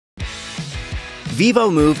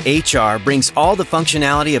vívomove HR brings all the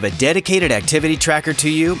functionality of a dedicated activity tracker to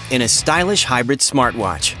you in a stylish hybrid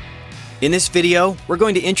smartwatch. In this video, we're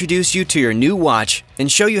going to introduce you to your new watch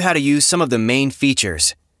and show you how to use some of the main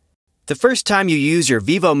features. The first time you use your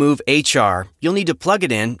vívomove HR, you'll need to plug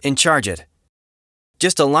it in and charge it.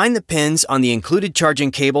 Just align the pins on the included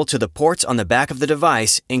charging cable to the ports on the back of the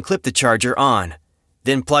device and clip the charger on.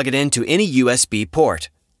 Then plug it into any USB port.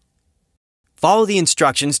 Follow the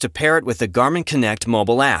instructions to pair it with the Garmin Connect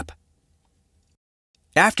mobile app.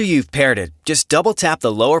 After you've paired it, just double-tap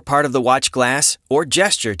the lower part of the watch glass or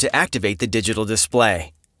gesture to activate the digital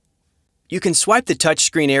display. You can swipe the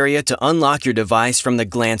touchscreen area to unlock your device from the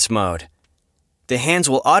glance mode. The hands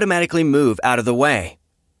will automatically move out of the way.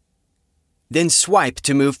 Then swipe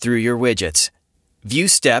to move through your widgets. View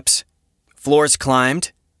steps, floors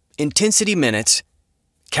climbed, intensity minutes,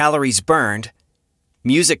 calories burned,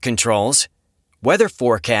 music controls, weather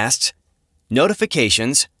forecasts,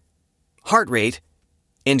 notifications, heart rate,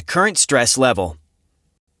 and current stress level.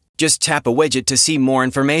 Just tap a widget to see more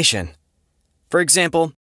information. For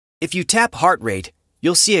example, if you tap heart rate,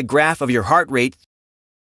 you'll see a graph of your heart rate.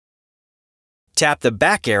 Tap the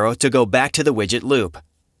back arrow to go back to the widget loop.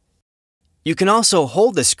 You can also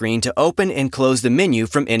hold the screen to open and close the menu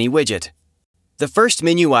from any widget. The first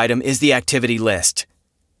menu item is the activity list.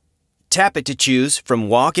 Tap it to choose from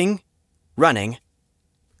walking, running,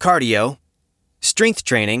 cardio, strength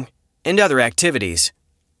training, and other activities.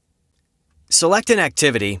 Select an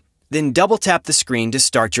activity, then double-tap the screen to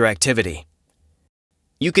start your activity.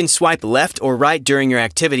 You can swipe left or right during your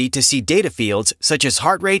activity to see data fields such as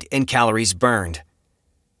heart rate and calories burned.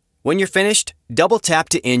 When you're finished, double-tap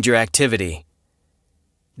to end your activity.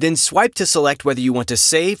 Then swipe to select whether you want to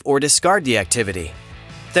save or discard the activity.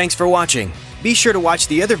 Thanks for watching. Be sure to watch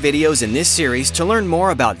the other videos in this series to learn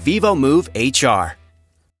more about vívomove HR.